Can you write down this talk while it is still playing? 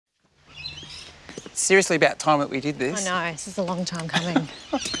It's seriously about time that we did this. I know, this is a long time coming.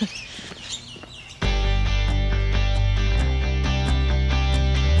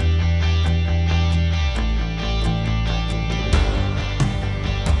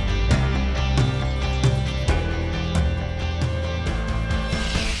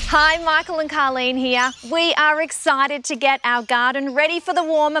 Hi, Michael and Carleen here. We are excited to get our garden ready for the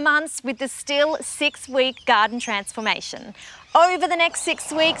warmer months with the STIHL 6-week garden transformation. Over the next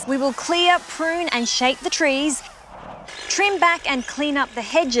 6 weeks, we will clear, prune and shape the trees, trim back and clean up the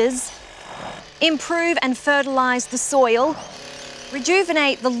hedges, improve and fertilise the soil,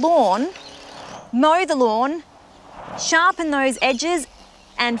 rejuvenate the lawn, mow the lawn, sharpen those edges,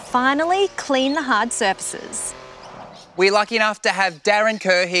 and finally clean the hard surfaces. We're lucky enough to have Darren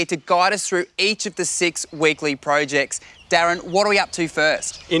Kerr here to guide us through each of the 6 weekly projects. Darren, what are we up to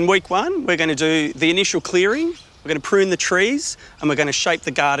first? In week 1, we're going to do the initial clearing, we're going to prune the trees, and we're going to shape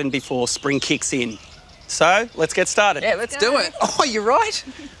the garden before spring kicks in. So, let's get started. Yeah, let's do it. Oh, you're right.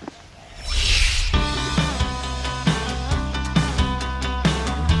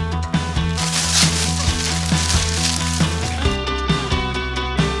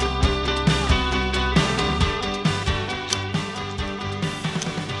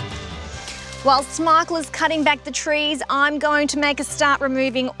 Whilst Michael is cutting back the trees, I'm going to make a start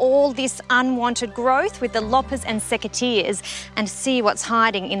removing all this unwanted growth with the loppers and secateurs and see what's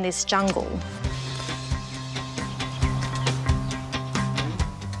hiding in this jungle.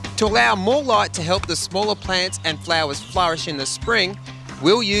 To allow more light to help the smaller plants and flowers flourish in the spring,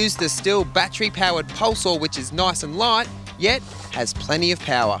 we'll use the STIHL battery-powered pole saw, which is nice and light, yet has plenty of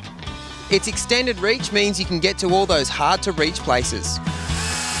power. Its extended reach means you can get to all those hard-to-reach places.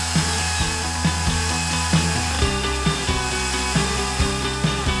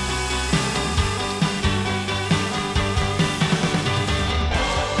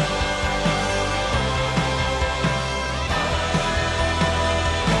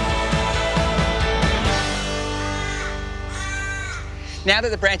 Now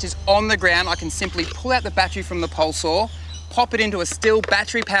that the branch is on the ground, I can simply pull out the battery from the pole saw, pop it into a STIHL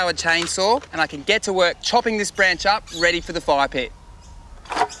battery-powered chainsaw, and I can get to work chopping this branch up, ready for the fire pit.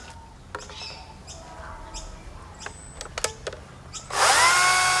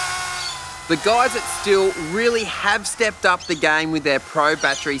 The guys at STIHL really have stepped up the game with their Pro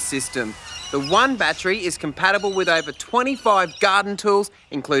battery system. The one battery is compatible with over 25 garden tools,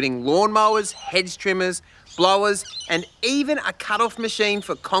 including lawnmowers, hedge trimmers, blowers, and even a cut-off machine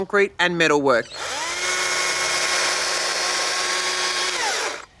for concrete and metalwork.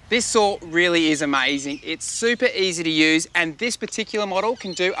 This saw really is amazing. It's super easy to use, and this particular model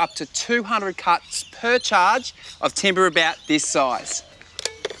can do up to 200 cuts per charge of timber about this size.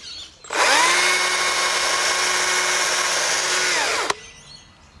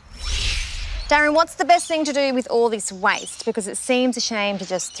 Darren, what's the best thing to do with all this waste? Because it seems a shame to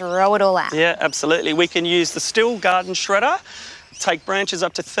just throw it all out. Yeah, absolutely. We can use the STIHL garden shredder, take branches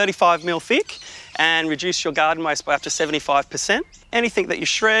up to 35mm thick and reduce your garden waste by up to 75%. Anything that you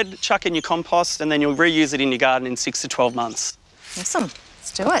shred, chuck in your compost, and then you'll reuse it in your garden in 6 to 12 months. Awesome.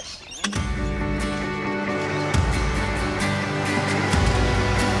 Let's do it.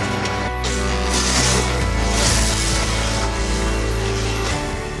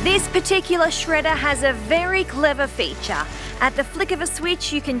 This particular shredder has a very clever feature. At the flick of a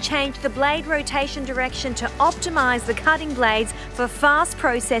switch, you can change the blade rotation direction to optimise the cutting blades for fast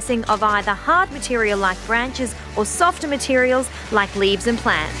processing of either hard material like branches or softer materials like leaves and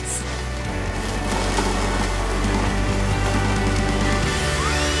plants.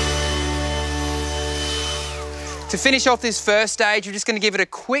 To finish off this first stage, we're just going to give it a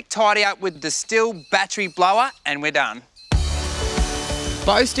quick tidy up with the STIHL battery blower, and we're done.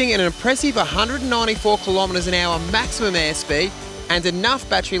 Boasting an impressive 194 kilometres an hour maximum airspeed and enough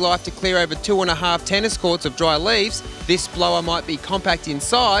battery life to clear over 2.5 tennis courts of dry leaves, this blower might be compact in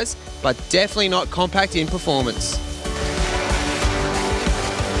size, but definitely not compact in performance.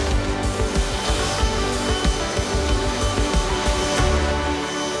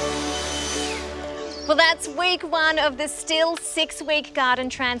 Well, that's week 1 of the STIHL 6-week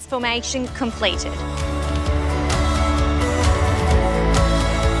garden transformation completed.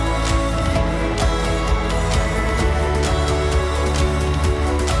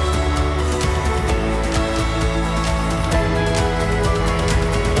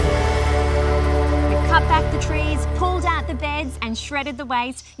 And shredded the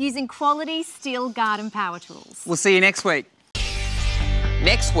waste using quality STIHL garden power tools. We'll see you next week.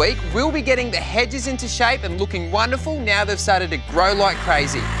 Next week, we'll be getting the hedges into shape and looking wonderful now they've started to grow like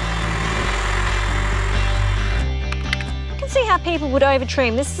crazy. I can see how people would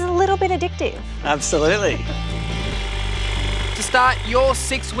over-trim. This is a little bit addictive. Absolutely. To start your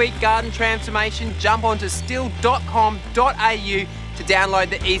 6-week garden transformation, jump onto stihl.com.au to download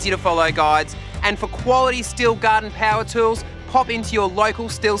the easy-to-follow guides. And for quality STIHL garden power tools, pop into your local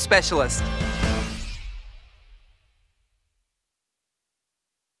STIHL specialist.